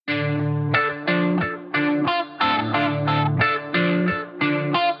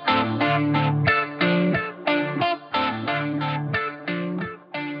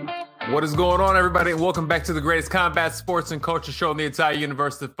What is going on, everybody? Welcome back to the greatest combat sports and culture show in the entire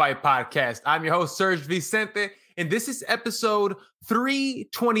universe, the Fight Podcast. I'm your host, Serge Vicente, and this is episode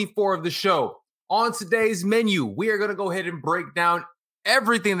 324 of the show. On today's menu, we are going to go ahead and break down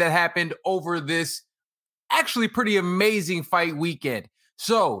everything that happened over this actually pretty amazing fight weekend.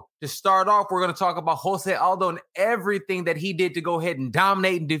 So, to start off, we're going to talk about Jose Aldo and everything that he did to go ahead and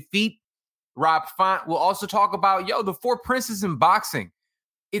dominate and defeat Rob Font. We'll also talk about, the four princes in boxing.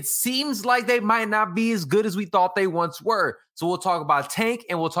 It seems like they might not be as good as we thought they once were. So we'll talk about Tank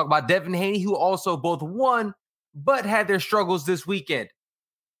and we'll talk about Devin Haney, who also both won, but had their struggles this weekend.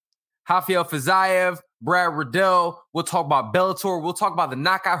 Rafael Fiziev, Brad Riddell. We'll talk about Bellator. We'll talk about the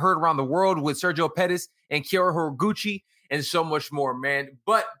knockout heard around the world with Sergio Pettis and Kyoto Horiguchi and so much more, man.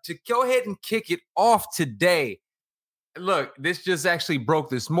 But to go ahead and kick it off today, look, this just actually broke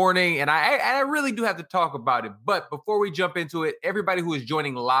this morning, and I really do have to talk about it. But before we jump into it, everybody who is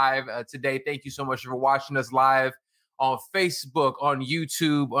joining live today, thank you so much for watching us live on Facebook, on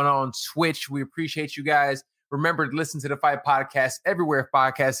YouTube, and on Twitch. We appreciate you guys. Remember to listen to the Fight Podcast everywhere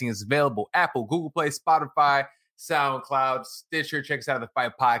podcasting is available. Apple, Google Play, Spotify, SoundCloud, Stitcher. Check us out at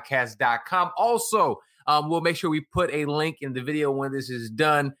thefightpodcast.com. Also, we'll make sure we put a link in the video when this is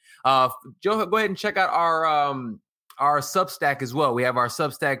done. Joe, go ahead and check out our Substack as well. We have our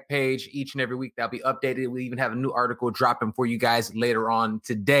Substack page each and every week that'll be updated. We even have a new article dropping for you guys later on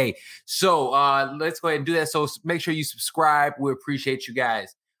today. So let's go ahead and do that. So make sure you subscribe. We appreciate you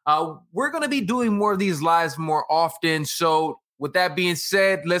guys. We're going to be doing more of these lives more often. So with that being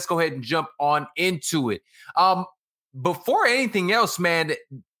said, let's go ahead and jump on into it. Before anything else, man,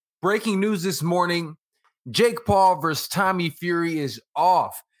 breaking news this morning, Jake Paul versus Tommy Fury is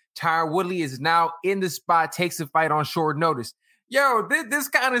off. Tyron Woodley is now in the spot, takes the fight on short notice. This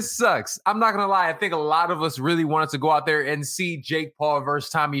kind of sucks. I'm not going to lie. I think a lot of us really wanted to go out there and see Jake Paul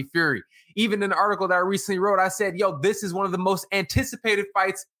versus Tommy Fury. Even in an article that I recently wrote, I said, this is one of the most anticipated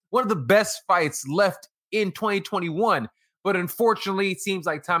fights, one of the best fights left in 2021. But unfortunately, it seems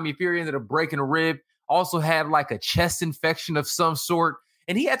like Tommy Fury ended up breaking a rib, also had like a chest infection of some sort,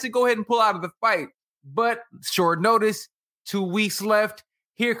 and he had to go ahead and pull out of the fight. But short notice, 2 weeks left.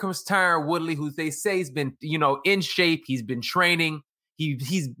 Here comes Tyron Woodley, who they say has been, in shape. He's been training.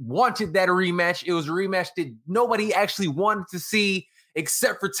 He's wanted that rematch. It was a rematch that nobody actually wanted to see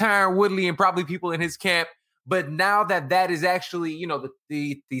except for Tyron Woodley and probably people in his camp. But now that is actually,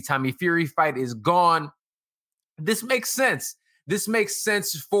 the Tommy Fury fight is gone, this makes sense. This makes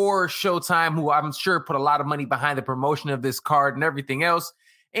sense for Showtime, who I'm sure put a lot of money behind the promotion of this card and everything else.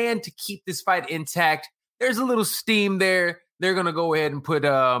 And to keep this fight intact, there's a little steam there. They're going to go ahead and put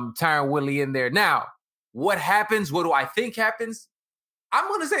Tyron Woodley in there. Now, what happens? What do I think happens? I'm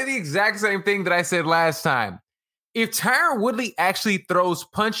going to say the exact same thing that I said last time. If Tyron Woodley actually throws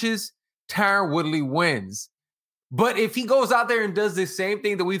punches, Tyron Woodley wins. But if he goes out there and does the same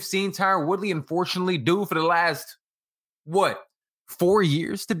thing that we've seen Tyron Woodley unfortunately do for the last, 4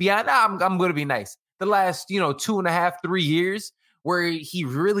 years, to be honest? I'm going to be nice. The last, 2.5, 3 years where he's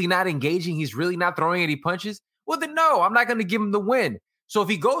really not engaging, he's really not throwing any punches, well, then no, I'm not going to give him the win. So if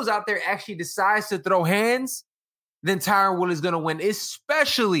he goes out there, actually decides to throw hands, then Tyron Woodley is going to win,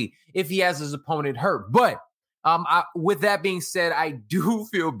 especially if he has his opponent hurt. But with that being said, I do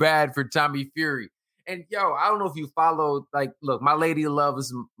feel bad for Tommy Fury. And, I don't know if you follow, look, my lady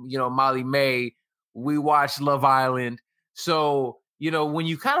loves, Molly May. We watch Love Island. So, when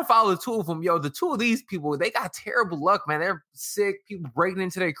you kind of follow the two of them, the two of these people, they got terrible luck, man. They're sick, people breaking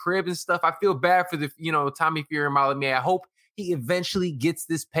into their crib and stuff. I feel bad for the, Tommy Fury and Molly May. I hope he eventually gets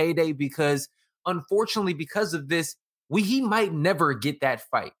this payday because, unfortunately, because of this, he might never get that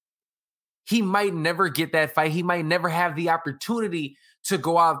fight. He might never get that fight. He might never have the opportunity to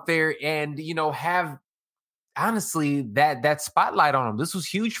go out there and, have, honestly, that spotlight on him. This was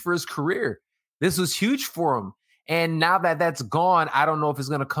huge for his career. This was huge for him. And now that that's gone, I don't know if it's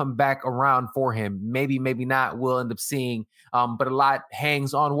going to come back around for him. Maybe, maybe not. We'll end up seeing. But a lot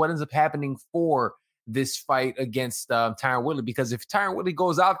hangs on what ends up happening for this fight against Tyron Woodley. Because if Tyron Woodley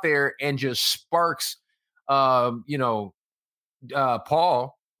goes out there and just sparks, Jake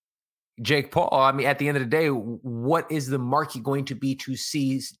Paul, I mean, at the end of the day, what is the market going to be to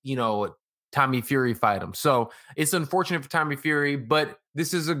see, Tommy Fury fight him? So it's unfortunate for Tommy Fury, but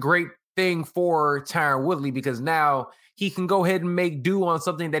this is a great thing for Tyron Woodley because now he can go ahead and make do on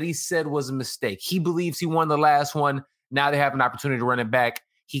something that he said was a mistake. He believes he won the last one. Now they have an opportunity to run it back.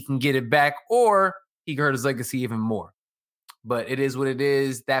 He can get it back, or he can hurt his legacy even more. but it is what it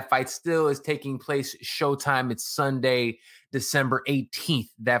is. That fight still is taking place Showtime. It's Sunday, December 18th.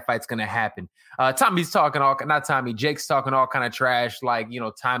 That fight's going to happen. Tommy's talking not Tommy, Jake's talking all kind of trash, like,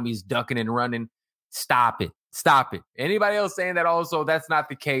 Tommy's ducking and running. Stop it. Anybody else saying that also, that's not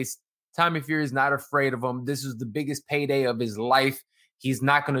the case. Tommy Fury is not afraid of him. This is the biggest payday of his life. He's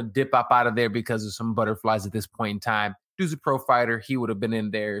not going to dip up out of there because of some butterflies at this point in time. Dude's a pro fighter. He would have been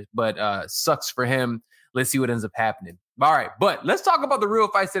in there, but sucks for him. Let's see what ends up happening. All right, but let's talk about the real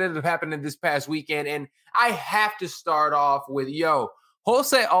fights that ended up happening this past weekend. And I have to start off with,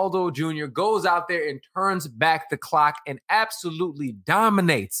 Jose Aldo Jr. goes out there and turns back the clock and absolutely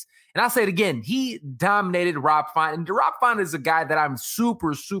dominates. And I'll say it again, he dominated Rob Font. And Rob Font is a guy that I'm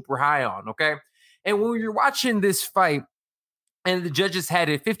super, super high on, okay? And when you're watching this fight, and the judges had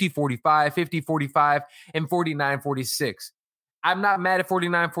it 50-45, 50-45, and 49-46. I'm not mad at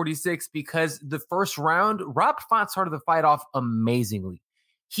 49-46 because the first round, Rob Font started the fight off amazingly.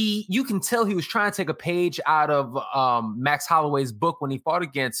 You can tell he was trying to take a page out of Max Holloway's book when he fought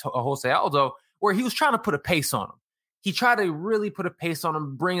against Jose Aldo, where he was trying to put a pace on him. He tried to really put a pace on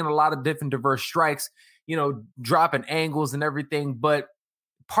him, bringing a lot of different diverse strikes, dropping angles and everything. But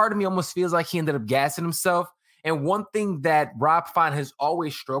part of me almost feels like he ended up gassing himself. And one thing that Rob Font has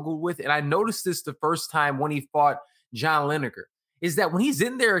always struggled with, and I noticed this the first time when he fought John Lineker, is that when he's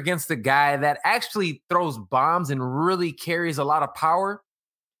in there against a guy that actually throws bombs and really carries a lot of power,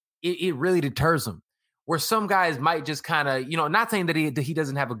 it really deters him. Where some guys might just kind of, not saying that he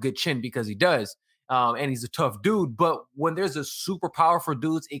doesn't have a good chin, because he does, and he's a tough dude, but when there's a super powerful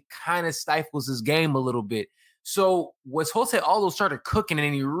dudes, it kind of stifles his game a little bit. So was Jose Aldo started cooking,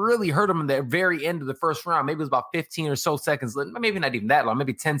 and he really hurt him in the very end of the first round. Maybe it was about 15 or so seconds left. Maybe not even that long,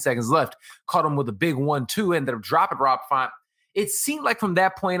 maybe 10 seconds left. Caught him with a big 1-2, ended up dropping Rob Font. It seemed like from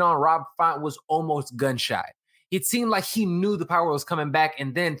that point on, Rob Font was almost gun shy. It seemed like he knew the power was coming back.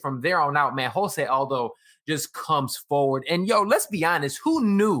 And then from there on out, man, Jose Aldo just comes forward. And let's be honest, who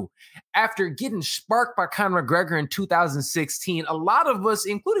knew after getting sparked by Conor McGregor in 2016, a lot of us,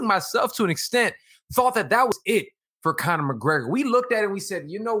 including myself to an extent, thought that was it for Conor McGregor. We looked at it and we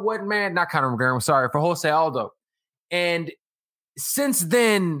said, you know what, man? Not Conor McGregor, I'm sorry, for Jose Aldo. And since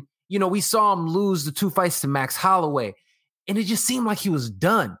then, we saw him lose the 2 fights to Max Holloway. And it just seemed like he was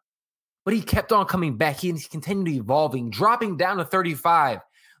done. But he kept on coming back. He continued evolving, dropping down to 35,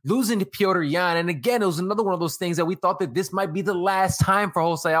 losing to Petr Yan. And again, it was another one of those things that we thought that this might be the last time for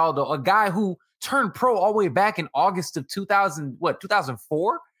Jose Aldo, a guy who turned pro all the way back in August of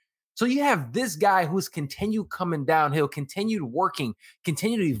 2004? So you have this guy who's continued coming downhill, continued working,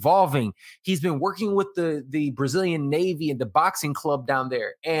 continued evolving. He's been working with the Brazilian Navy and the boxing club down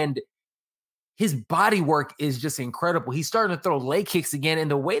there. And his body work is just incredible. He's starting to throw leg kicks again.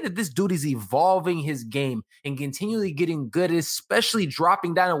 And the way that this dude is evolving his game and continually getting good, especially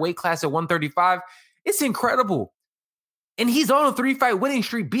dropping down a weight class at 135, it's incredible. And he's on a 3-fight winning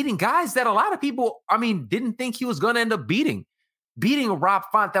streak, beating guys that a lot of people, didn't think he was going to end up beating. Beating a Rob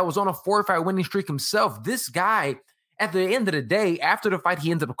Font that was on a 4-fight winning streak himself. This guy, at the end of the day, after the fight,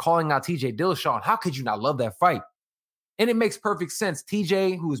 he ended up calling out TJ Dillashaw. How could you not love that fight? And it makes perfect sense.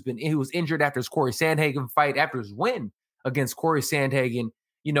 TJ, who was injured after his Corey Sandhagen fight, after his win against Corey Sandhagen,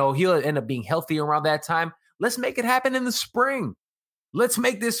 he'll end up being healthy around that time. Let's make it happen in the spring. Let's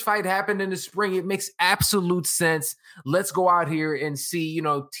make this fight happen in the spring. It makes absolute sense. Let's go out here and see,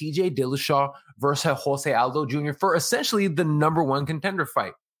 TJ Dillashaw versus Jose Aldo Jr. for essentially the number 1 contender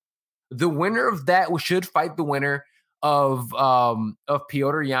fight. The winner of that should fight the winner of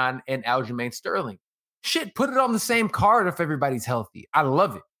Petr Yan and Aljamain Sterling. Shit, put it on the same card if everybody's healthy. I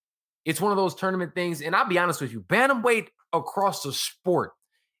love it. It's one of those tournament things. And I'll be honest with you, bantamweight across the sport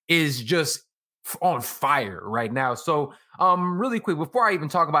is just on fire right now. So really quick, before I even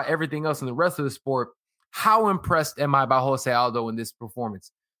talk about everything else in the rest of the sport, how impressed am I by Jose Aldo in this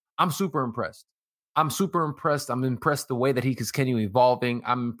performance? I'm super impressed. I'm impressed the way that he continue evolving.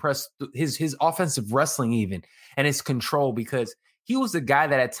 I'm impressed his offensive wrestling even, and his control, because he was the guy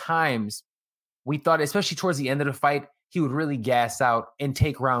that at times we thought, especially towards the end of the fight, he would really gas out and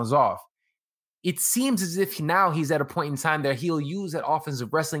take rounds off. It seems as if now he's at a point in time that he'll use that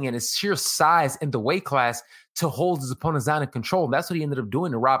offensive wrestling and his sheer size in the weight class to hold his opponents down in control. And that's what he ended up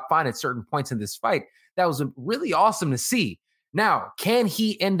doing to Rob Font at certain points in this fight. That was really awesome to see. Now, can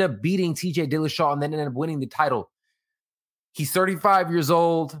he end up beating TJ Dillashaw and then end up winning the title? He's 35 years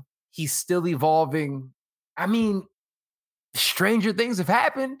old. He's still evolving. Stranger things have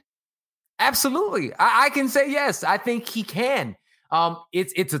happened. Absolutely. I can say yes. I think he can.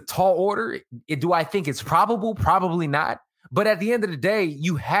 It's a tall order. Do I think it's probable? Probably not. But at the end of the day,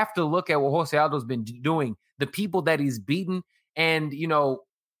 you have to look at what Jose Aldo's been doing the people that he's beaten. And,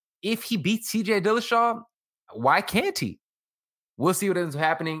 if he beats CJ Dillashaw, why can't he? We'll see what ends up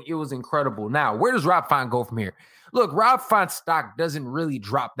happening. It was incredible. Now, where does Rob Font go from here? Look, Rob Font's stock doesn't really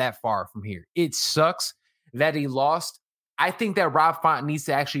drop that far from here. It sucks that he lost. I think that Rob Font needs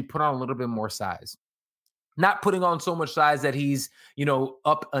to actually put on a little bit more size. Not putting on so much size that he's,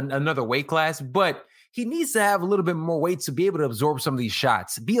 up another weight class, but he needs to have a little bit more weight to be able to absorb some of these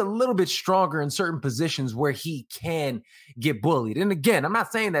shots, be a little bit stronger in certain positions where he can get bullied. And again, I'm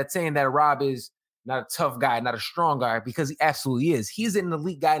not saying that Rob is not a tough guy, not a strong guy, because he absolutely is. He's an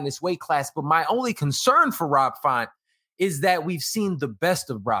elite guy in this weight class. But my only concern for Rob Font is that we've seen the best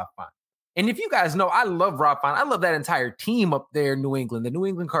of Rob Font. And if you guys know, I love Rob Font. I love that entire team up there in New England. The New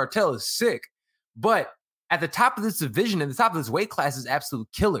England Cartel is sick. But at the top of this division and the top of this weight class is absolute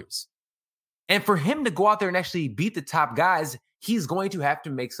killers. And for him to go out there and actually beat the top guys, he's going to have to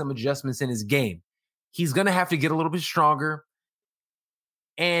make some adjustments in his game. He's going to have to get a little bit stronger.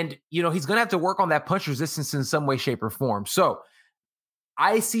 And, he's going to have to work on that punch resistance in some way, shape, or form. So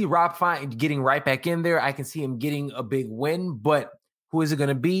I see Rob Font getting right back in there. I can see him getting a big win, but who is it going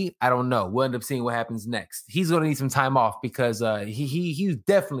to be? I don't know. We'll end up seeing what happens next. He's going to need some time off because he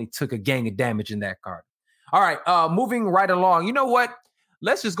definitely took a gang of damage in that card. All right, moving right along. You know what?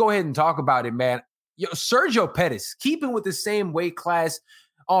 Let's just go ahead and talk about it, man. Sergio Pettis, keeping with the same weight class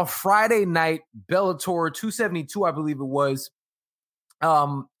on Friday night, Bellator 272, I believe it was.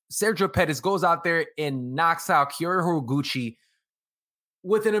 Sergio Pettis goes out there and knocks out Kyoto Horiguchi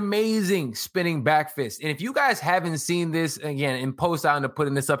with an amazing spinning back fist. And if you guys haven't seen this, again, in post, I'm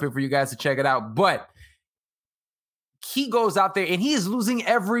putting this up here for you guys to check it out. But he goes out there and he is losing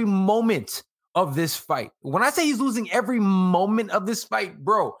every moment of this fight. When I say he's losing every moment of this fight,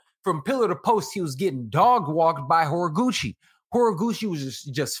 bro, from pillar to post, he was getting dog walked by Horiguchi. Horiguchi was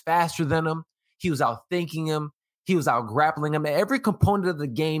just faster than him. He was outthinking him. He was out grappling him. At every component of the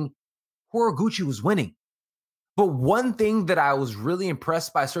game, Horiguchi was winning. But one thing that I was really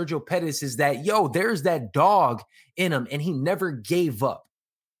impressed by Sergio Pettis is that, there's that dog in him, and he never gave up.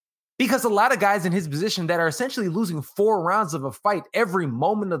 Because a lot of guys in his position that are essentially losing 4 rounds of a fight every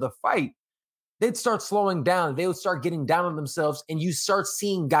moment of the fight, they'd start slowing down. They would start getting down on themselves, and you start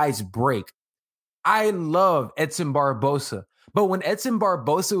seeing guys break. I love Edson Barboza. But when Edson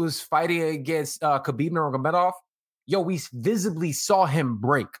Barboza was fighting against Khabib Nurmagomedov, we visibly saw him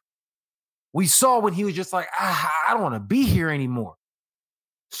break. We saw when he was just like, I don't want to be here anymore.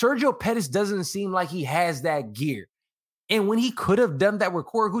 Sergio Pettis doesn't seem like he has that gear. And when he could have done that with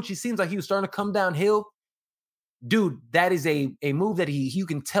Horiguchi, seems like he was starting to come downhill. Dude, that is a move that you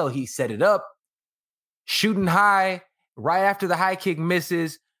can tell he set it up. Shooting high, right after the high kick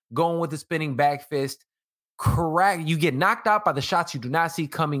misses, going with the spinning back fist. Correct. You get knocked out by the shots you do not see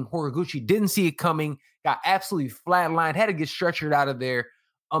coming. Horiguchi didn't see it coming. Got absolutely flatlined. Had to get stretchered out of there.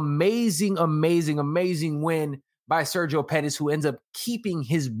 Amazing, amazing, amazing win by Sergio Pettis, who ends up keeping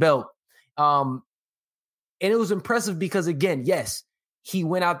his belt. And it was impressive because, again, yes, he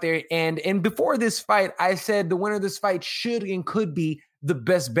went out there and before this fight, I said the winner of this fight should and could be the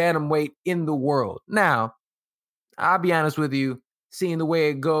best bantamweight in the world. Now, I'll be honest with you, seeing the way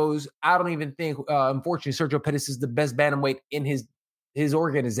it goes, I don't even think, unfortunately, Sergio Pettis is the best bantamweight in his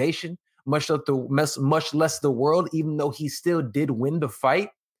organization, much less the world, even though he still did win the fight.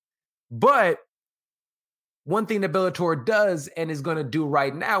 But one thing that Bellator does and is going to do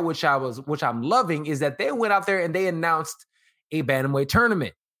right now, which I'm loving, is that they went out there and they announced a bantamweight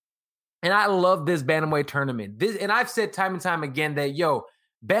tournament. And I love this bantamweight tournament. And I've said time and time again that,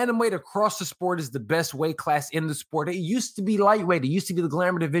 bantamweight across the sport is the best weight class in the sport. It used to be lightweight. It used to be the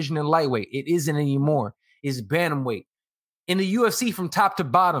glamour division in lightweight. It isn't anymore. It's bantamweight. In the UFC, from top to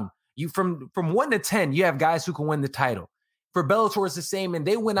bottom, you from 1 to 10, you have guys who can win the title. For Bellator, it's the same, and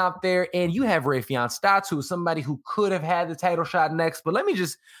they went out there, and you have Rafion Stotts, who is somebody who could have had the title shot next. But let me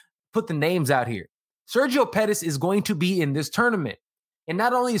just put the names out here. Sergio Pettis is going to be in this tournament. And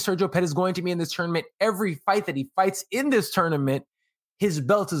not only is Sergio Pettis going to be in this tournament, every fight that he fights in this tournament, his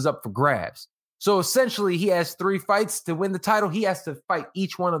belt is up for grabs. So essentially, he has 3 fights to win the title. He has to fight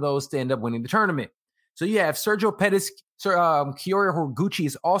each one of those to end up winning the tournament. So you have Sergio Pettis, Kyoto Horiguchi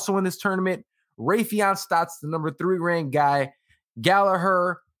is also in this tournament. Rafion Stotts, the number 3 ranked guy.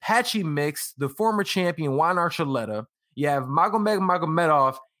 Gallagher, Patchy Mix, the former champion Juan Archuleta. You have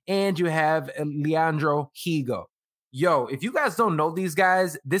Magomedov, and you have Leandro Higo. If you guys don't know these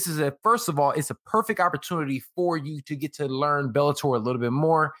guys, first of all, it's a perfect opportunity for you to get to learn Bellator a little bit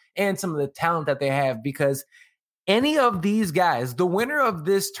more and some of the talent that they have, because any of these guys, the winner of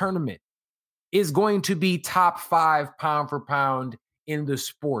this tournament, is going to be top 5 pound for pound in the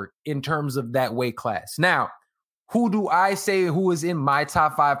sport in terms of that weight class. Now, who do I say who is in my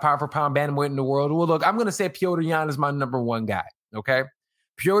top 5 pound for pound bantamweight in the world? Well, look, I'm going to say Piotr Jan is my number one guy, okay?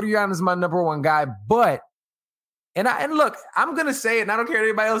 Piotr Jan is my number one guy, but, and look, I'm going to say it, and I don't care what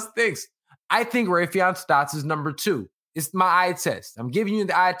anybody else thinks. I think Rafion Stotts is number 2. It's my eye test. I'm giving you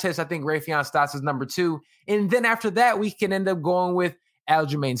the eye test. I think Rafion Stotts is number 2. And then after that, we can end up going with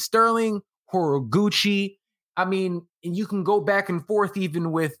Aljamain Sterling, Horiguchi. I mean, and you can go back and forth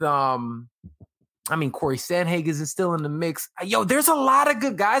even with, Corey Sandhagen is still in the mix. Yo, there's a lot of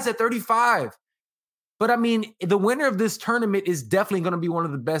good guys at 35. But I mean, the winner of this tournament is definitely going to be one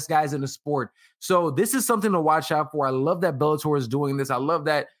of the best guys in the sport. So this is something to watch out for. I love that Bellator is doing this. I love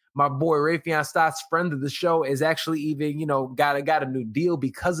that my boy Rafion Stotts, friend of the show, is actually even, got a new deal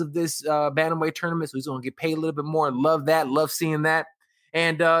because of this bantamweight tournament. So he's going to get paid a little bit more. Love that. Love seeing that.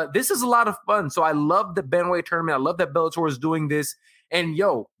 And this is a lot of fun. So I love the bantamweight tournament. I love that Bellator is doing this. And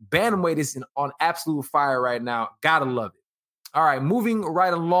bantamweight is on absolute fire right now. Gotta love it. All right, moving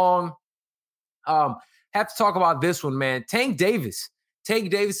right along. Have to talk about this one, man. Tank Davis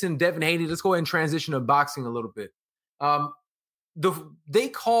and Devin Haney. Let's go ahead and transition to boxing a little bit. They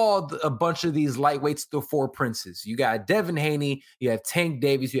called a bunch of these lightweights the Four Princes. You got Devin Haney, you have Tank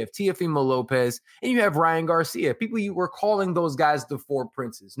Davis, you have Teofimo Lopez, and you have Ryan Garcia. People, you were calling those guys the Four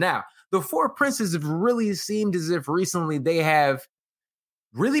Princes. Now, the Four Princes have really seemed as if recently they have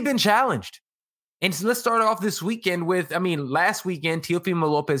really been challenged. And so let's start off this weekend with, last weekend, Teofimo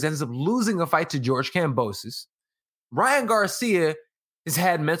Lopez ends up losing a fight to George Kambosos. Ryan Garcia has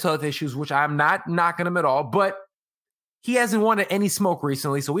had mental health issues, which I'm not knocking him at all, but he hasn't wanted any smoke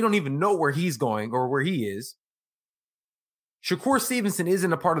recently, so we don't even know where he's going or where he is. Shakur Stevenson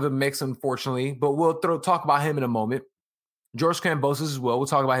isn't a part of the mix, unfortunately, but we'll talk about him in a moment. George Kambosos as well. We'll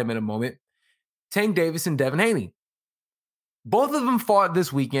talk about him in a moment. Tank Davis and Devin Haney. Both of them fought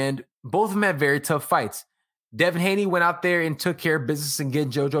this weekend. Both of them had very tough fights. Devin Haney went out there and took care of business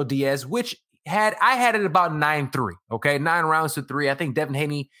against Jojo Diaz, which I had it about 9-3, okay? 9 rounds to 3. I think Devin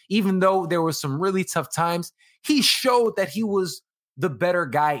Haney, even though there was some really tough times, he showed that he was the better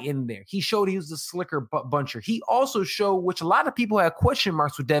guy in there. He showed he was the slicker buncher. He also showed, which a lot of people have question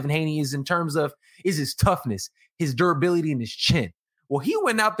marks with Devin Haney, is in terms of is his toughness, his durability, and his chin. Well, he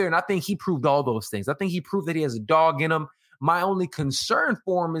went out there, and I think he proved all those things. I think he proved that he has a dog in him. My only concern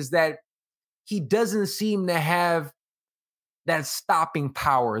for him is that he doesn't seem to have that stopping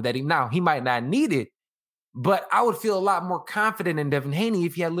power that he might not need it, but I would feel a lot more confident in Devin Haney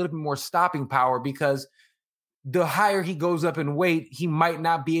if he had a little bit more stopping power, because the higher he goes up in weight, he might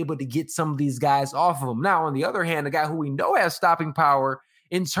not be able to get some of these guys off of him. Now, on the other hand, a guy who we know has stopping power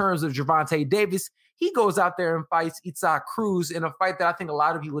in terms of Gervonta Davis, he goes out there and fights Isaac Cruz in a fight that I think a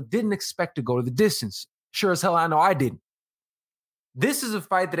lot of people didn't expect to go to the distance. Sure as hell, I know I didn't. This is a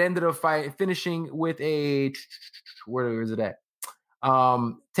fight that ended up finishing with where is it at?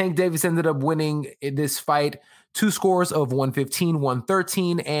 Tank Davis ended up winning this fight 2 scores of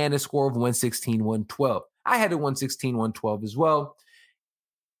 115-113 and a score of 116-112. I had a 116-112 as well.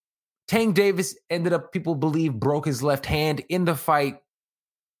 Tank Davis ended up, people believe, broke his left hand in the fight.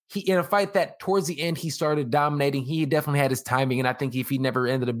 In a fight that towards the end he started dominating. He definitely had his timing, and I think if he never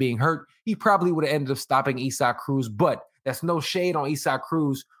ended up being hurt, he probably would have ended up stopping Isaac Cruz. But that's no shade on Isaac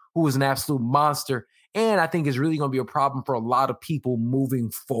Cruz, who is an absolute monster, and I think is really going to be a problem for a lot of people moving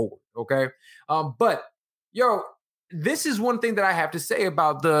forward, okay? But, this is one thing that I have to say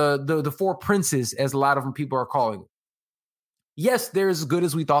about the Four Princes, as a lot of them people are calling them. Yes, they're as good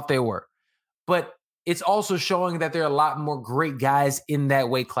as we thought they were, but it's also showing that there are a lot more great guys in that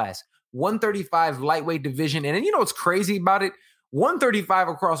weight class. 135 lightweight division, and you know what's crazy about it? 135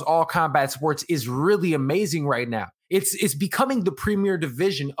 across all combat sports is really amazing right now. It's becoming the premier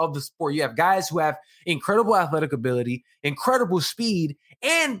division of the sport. You have guys who have incredible athletic ability, incredible speed,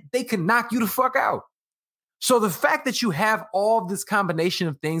 and they can knock you the fuck out. So the fact that you have all this combination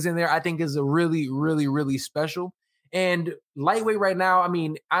of things in there, I think is a really, really, really special. And lightweight right now,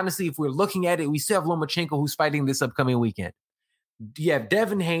 honestly, if we're looking at it, we still have Lomachenko, who's fighting this upcoming weekend. You have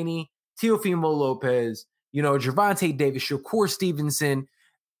Devin Haney, Teofimo Lopez, Gervonta Davis, Shakur Stevenson,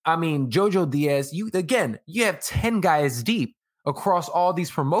 Jojo Diaz. You have 10 guys deep across all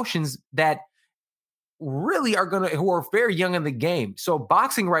these promotions that really who are very young in the game. So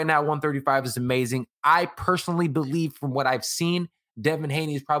boxing right now, 135 is amazing. I personally believe, from what I've seen, Devin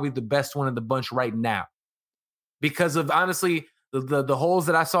Haney is probably the best one in the bunch right now. Because of, honestly, the holes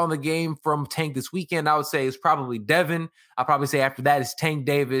that I saw in the game from Tank this weekend, I would say it's probably Devin. I'll probably say after that is Tank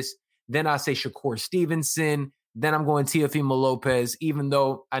Davis. Then I'll say Shakur Stevenson. Then I'm going Teofimo Lopez. Even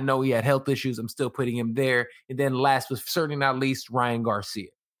though I know he had health issues, I'm still putting him there. And then last but certainly not least, Ryan Garcia.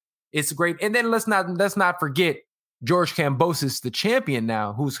 It's great. And then let's not forget George Kambosos, the champion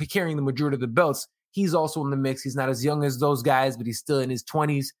now, who's carrying the majority of the belts. He's also in the mix. He's not as young as those guys, but he's still in his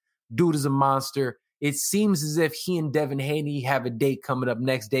 20s. Dude is a monster. It seems as if he and Devin Haney have a date coming up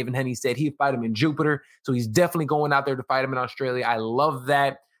next. Devin Haney said he'd fight him in Jupiter, so he's definitely going out there to fight him in Australia. I love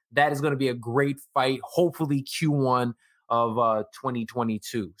that. That is going to be a great fight, hopefully Q1 of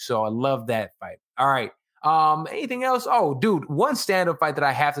 2022. So I love that fight. All right. Anything else? Oh, dude, one stand-up fight that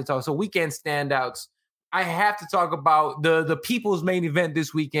I have to talk. So weekend standouts. I have to talk about the people's main event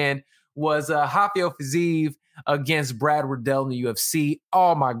this weekend was Rafael Fiziev against Brad Riddell in the UFC.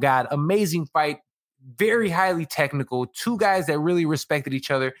 Oh my God, amazing fight. Very highly technical. Two guys that really respected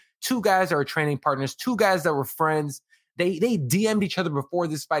each other. Two guys that were training partners. Two guys that were friends. They DM'd each other before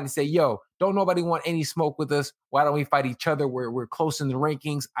this fight and say, yo, don't nobody want any smoke with us. Why don't we fight each other? We're close in the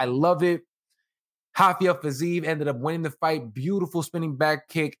rankings. I love it. Rafael Fiziev ended up winning the fight. Beautiful spinning back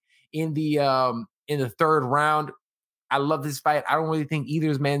kick in the third round. I love this fight. I don't really think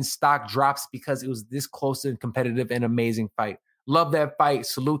either man's stock drops because it was this close and competitive and amazing fight. Love that fight.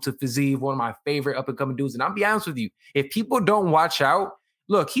 Salute to Fiziev, one of my favorite up-and-coming dudes. And I'll be honest with you, if people don't watch out,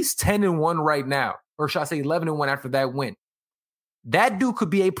 look, he's 10-1 right now. Or should I say 11-1 after that win. That dude could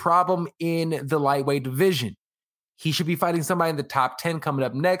be a problem in the lightweight division. He should be fighting somebody in the top 10 coming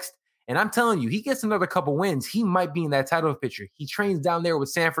up next. And I'm telling you, he gets another couple wins, he might be in that title picture. He trains down there with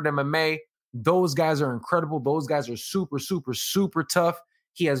Sanford MMA. Those guys are incredible. Those guys are super, super, super tough.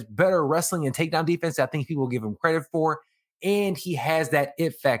 He has better wrestling and takedown defense I think people give him credit for. And he has that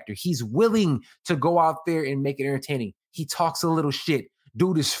it factor. He's willing to go out there and make it entertaining. He talks a little shit.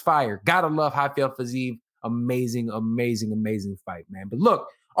 Dude is fire. Gotta love Rafael Fiziev. Amazing, amazing, amazing fight, man. But look,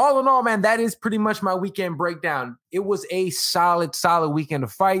 all in all, man, that is pretty much my weekend breakdown. It was a solid, solid weekend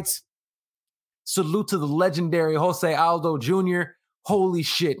of fights. Salute to the legendary Jose Aldo Jr. Holy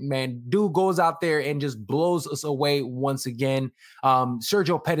shit, man. Dude goes out there and just blows us away once again.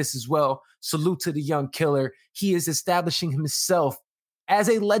 Sergio Pettis as well. Salute to the young killer. He is establishing himself as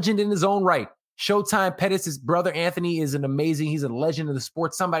a legend in his own right. Showtime Pettis' brother Anthony is he's a legend of the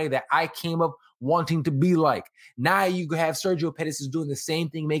sport, somebody that I came up wanting to be like. Now you have Sergio Pettis is doing the same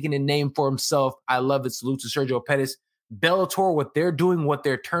thing, making a name for himself. I love it. Salute to Sergio Pettis. Bellator, what they're doing, what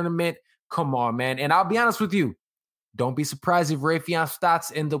their tournament. Come on, man. And I'll be honest with you. Don't be surprised if Rafion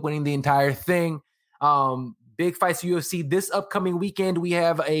Stotts end up winning the entire thing. Big fights UFC. This upcoming weekend, we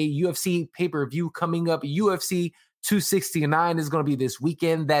have a UFC pay-per-view coming up. UFC 269 is going to be this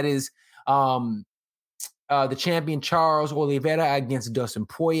weekend. That is the champion Charles Oliveira against Dustin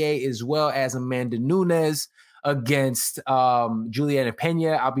Poirier, as well as Amanda Nunes against Juliana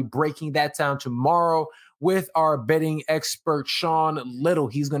Pena. I'll be breaking that down tomorrow with our betting expert, Sean Little.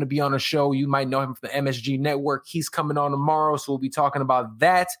 He's going to be on a show. You might know him from the MSG Network. He's coming on tomorrow, so we'll be talking about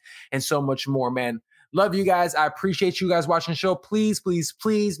that and so much more, man. Love you guys. I appreciate you guys watching the show. Please, please,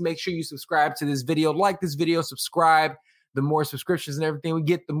 please make sure you subscribe to this video. Like this video, subscribe. The more subscriptions and everything we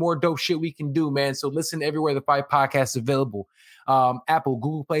get, the more dope shit we can do, man. So listen everywhere the Fight Podcast is available. Apple,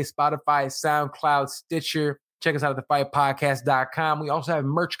 Google Play, Spotify, SoundCloud, Stitcher. Check us out at thefightpodcast.com. We also have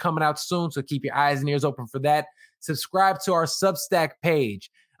merch coming out soon, so keep your eyes and ears open for that. Subscribe to our Substack page.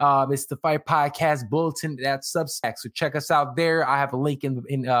 It's the Fight Podcast Bulletin at Substack. So check us out there. I have a link in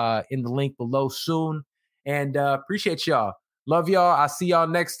the link below soon. And appreciate y'all. Love y'all. I'll see y'all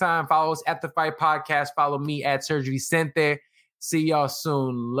next time. Follow us at the Fight Podcast. Follow me at Serge Vicente. See y'all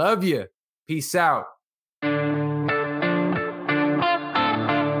soon. Love you. Peace out.